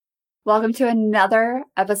Welcome to another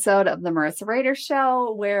episode of the Marissa Rader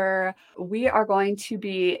Show, where we are going to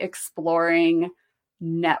be exploring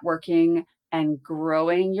networking and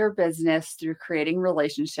growing your business through creating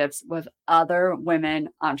relationships with other women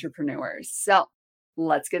entrepreneurs. So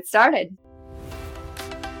let's get started.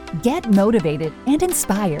 Get motivated and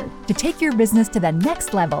inspired to take your business to the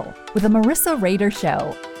next level with the Marissa Rader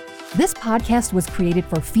Show. This podcast was created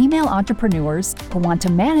for female entrepreneurs who want to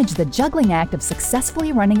manage the juggling act of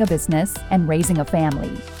successfully running a business and raising a family.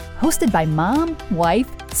 Hosted by mom, wife,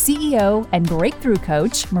 CEO, and breakthrough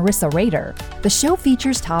coach Marissa Rader, the show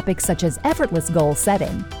features topics such as effortless goal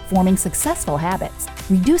setting, forming successful habits,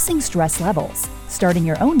 reducing stress levels, starting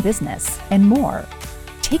your own business, and more.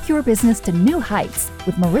 Take your business to new heights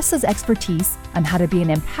with Marissa's expertise on how to be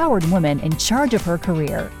an empowered woman in charge of her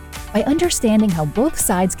career. By understanding how both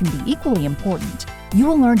sides can be equally important, you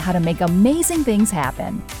will learn how to make amazing things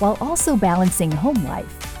happen while also balancing home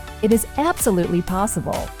life. It is absolutely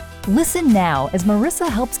possible. Listen now as Marissa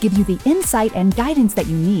helps give you the insight and guidance that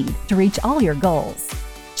you need to reach all your goals.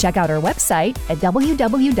 Check out our website at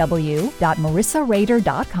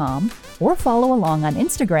www.marissarader.com or follow along on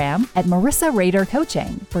Instagram at Marissa Rader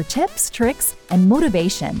Coaching for tips, tricks, and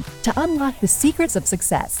motivation to unlock the secrets of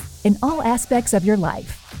success in all aspects of your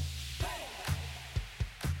life.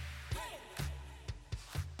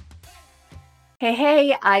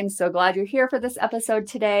 Hey, I'm so glad you're here for this episode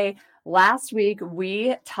today. Last week,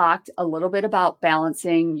 we talked a little bit about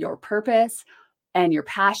balancing your purpose and your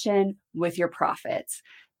passion with your profits.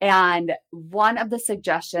 And one of the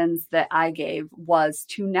suggestions that I gave was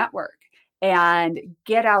to network and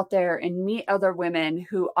get out there and meet other women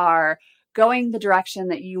who are going the direction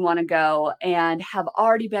that you want to go and have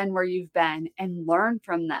already been where you've been and learn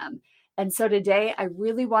from them. And so today, I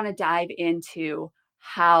really want to dive into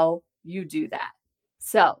how you do that.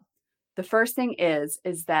 So the first thing is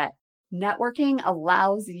that networking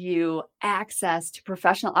allows you access to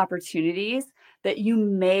professional opportunities that you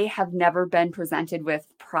may have never been presented with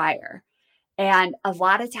prior. And a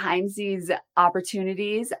lot of times these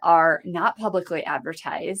opportunities are not publicly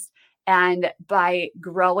advertised. And by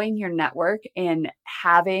growing your network and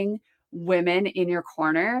having women in your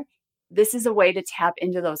corner, this is a way to tap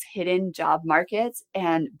into those hidden job markets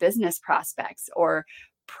and business prospects or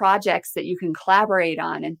projects that you can collaborate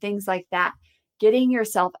on and things like that. Getting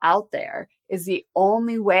yourself out there is the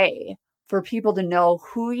only way for people to know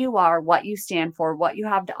who you are, what you stand for, what you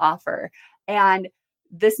have to offer. And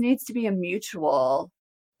this needs to be a mutual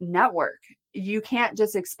network. You can't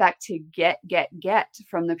just expect to get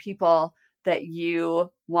from the people that you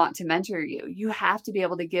want to mentor you. You have to be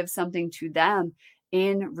able to give something to them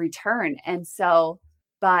in return. And so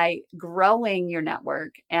by growing your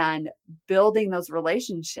network and building those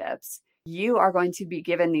relationships, you are going to be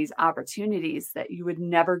given these opportunities that you would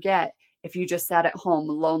never get if you just sat at home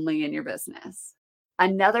lonely in your business.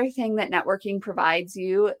 Another thing that networking provides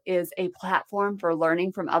you is a platform for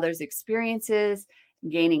learning from others' experiences,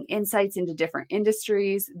 gaining insights into different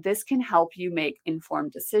industries. This can help you make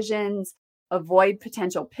informed decisions, avoid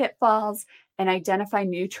potential pitfalls, and identify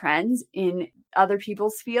new trends in other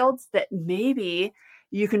people's fields that maybe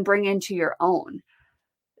you can bring into your own.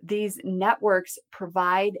 These networks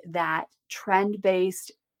provide that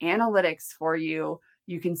trend-based analytics for you.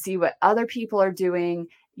 You can see what other people are doing.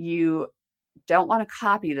 You don't want to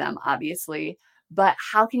copy them, obviously, but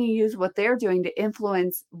how can you use what they're doing to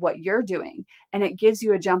influence what you're doing? And it gives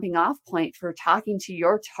you a jumping off point for talking to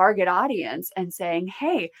your target audience and saying,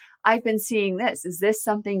 hey, I've been seeing this. Is this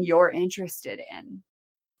something you're interested in?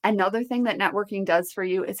 Another thing that networking does for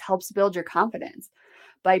you is helps build your confidence.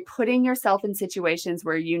 By putting yourself in situations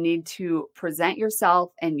where you need to present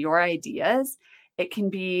yourself and your ideas, it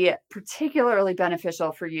can be particularly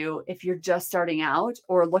beneficial for you if you're just starting out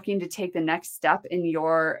or looking to take the next step in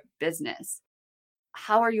your business.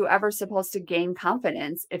 How are you ever supposed to gain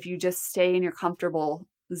confidence if you just stay in your comfortable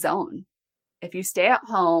zone? If you stay at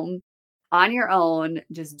home on your own,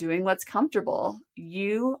 just doing what's comfortable,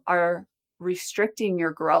 you are restricting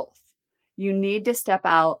your growth. You need to step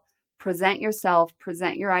out, present yourself,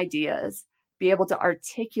 present your ideas, be able to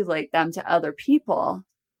articulate them to other people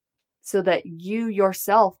so that you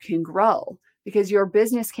yourself can grow, because your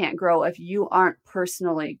business can't grow if you aren't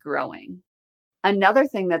personally growing. Another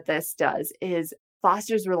thing that this does is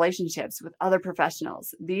fosters relationships with other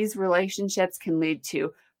professionals. These relationships can lead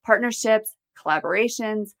to partnerships,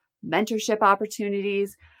 collaborations, mentorship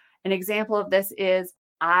opportunities. An example of this is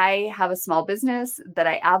I have a small business that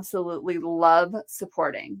I absolutely love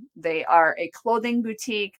supporting. They are a clothing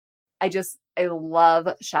boutique. I love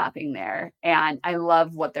shopping there and I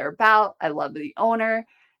love what they're about. I love the owner.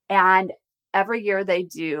 And every year they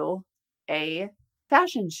do a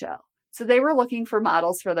fashion show. So they were looking for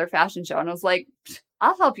models for their fashion show. And I was like,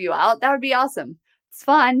 I'll help you out. That would be awesome. It's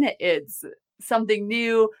fun. It's something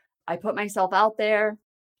new. I put myself out there.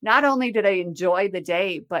 Not only did I enjoy the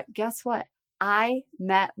day, but guess what? I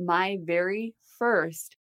met my very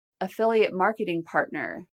first affiliate marketing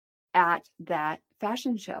partner at that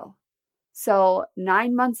fashion show. So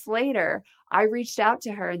 9 months later, I reached out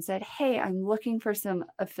to her and said, hey, I'm looking for some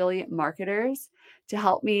affiliate marketers to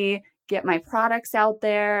help me get my products out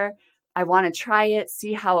there. I want to try it,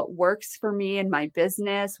 see how it works for me and my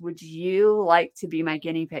business. Would you like to be my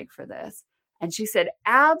guinea pig for this? And she said,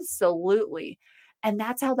 absolutely. And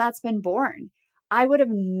that's how that's been born. I would have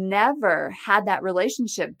never had that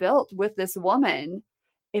relationship built with this woman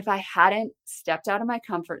if I hadn't stepped out of my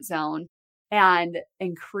comfort zone and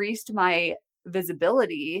increased my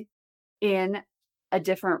visibility in a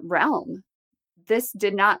different realm. This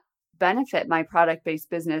did not benefit my product-based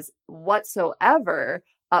business whatsoever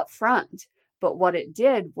up front. But what it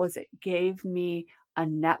did was it gave me a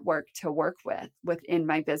network to work with within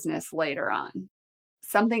my business later on.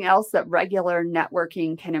 Something else that regular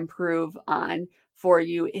networking can improve on for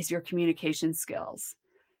you is your communication skills.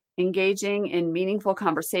 Engaging in meaningful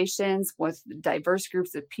conversations with diverse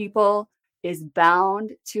groups of people is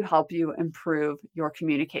bound to help you improve your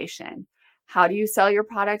communication. How do you sell your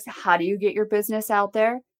products? How do you get your business out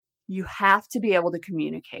there? You have to be able to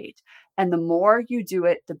communicate. And the more you do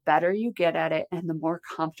it, the better you get at it and the more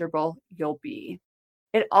comfortable you'll be.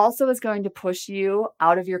 It also is going to push you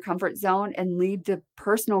out of your comfort zone and lead to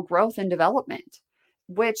personal growth and development,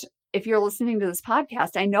 which, if you're listening to this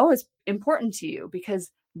podcast, I know is important to you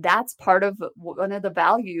because that's part of one of the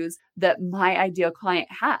values that my ideal client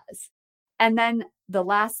has. And then the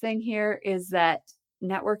last thing here is that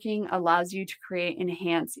networking allows you to create and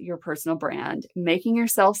enhance your personal brand, making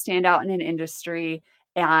yourself stand out in an industry,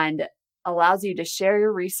 and allows you to share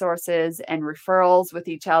your resources and referrals with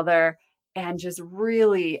each other, and just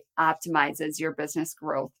really optimizes your business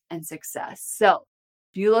growth and success. So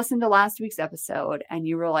if you listened to last week's episode and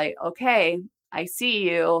you were like, okay, I see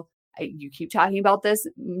you. You keep talking about this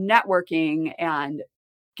networking and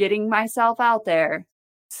getting myself out there.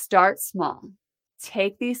 Start small.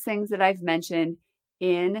 Take these things that I've mentioned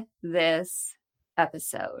in this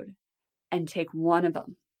episode and take one of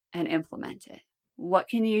them and implement it. What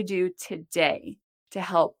can you do today to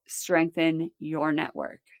help strengthen your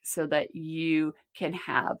network so that you can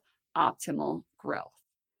have optimal growth?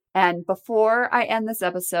 And before I end this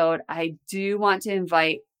episode, I do want to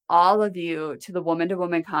invite all of you to the Woman to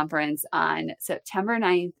Woman Conference on September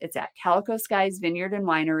 9th. It's at Calico Skies Vineyard and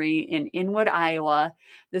Winery in Inwood, Iowa.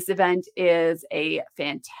 This event is a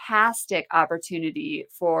fantastic opportunity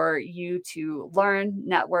for you to learn,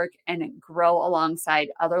 network, and grow alongside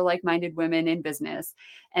other like-minded women in business.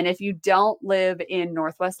 And if you don't live in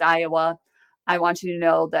Northwest Iowa, I want you to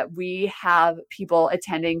know that we have people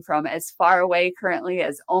attending from as far away currently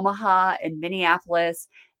as Omaha and Minneapolis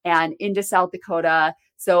and into South Dakota.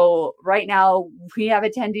 So right now we have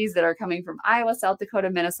attendees that are coming from Iowa, South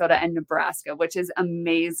Dakota, Minnesota, and Nebraska, which is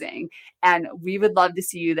amazing. And we would love to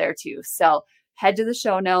see you there too. So head to the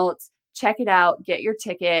show notes, check it out, get your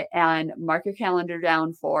ticket, and mark your calendar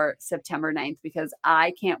down for September 9th, because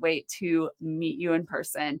I can't wait to meet you in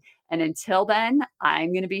person. And until then,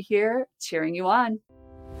 I'm going to be here cheering you on.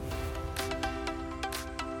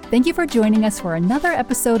 Thank you for joining us for another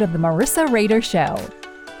episode of the Marissa Rader Show.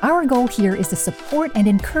 Our goal here is to support and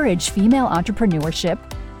encourage female entrepreneurship,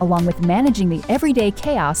 along with managing the everyday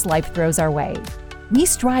chaos life throws our way. We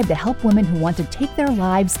strive to help women who want to take their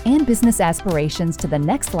lives and business aspirations to the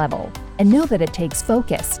next level and know that it takes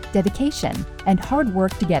focus, dedication, and hard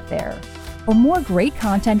work to get there. For more great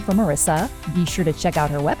content from Marissa, be sure to check out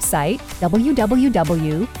her website,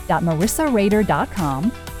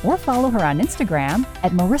 www.marissarader.com, or follow her on Instagram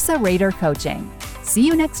at Marissa Rader Coaching. See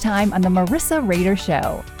you next time on the Marissa Rader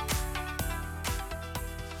Show.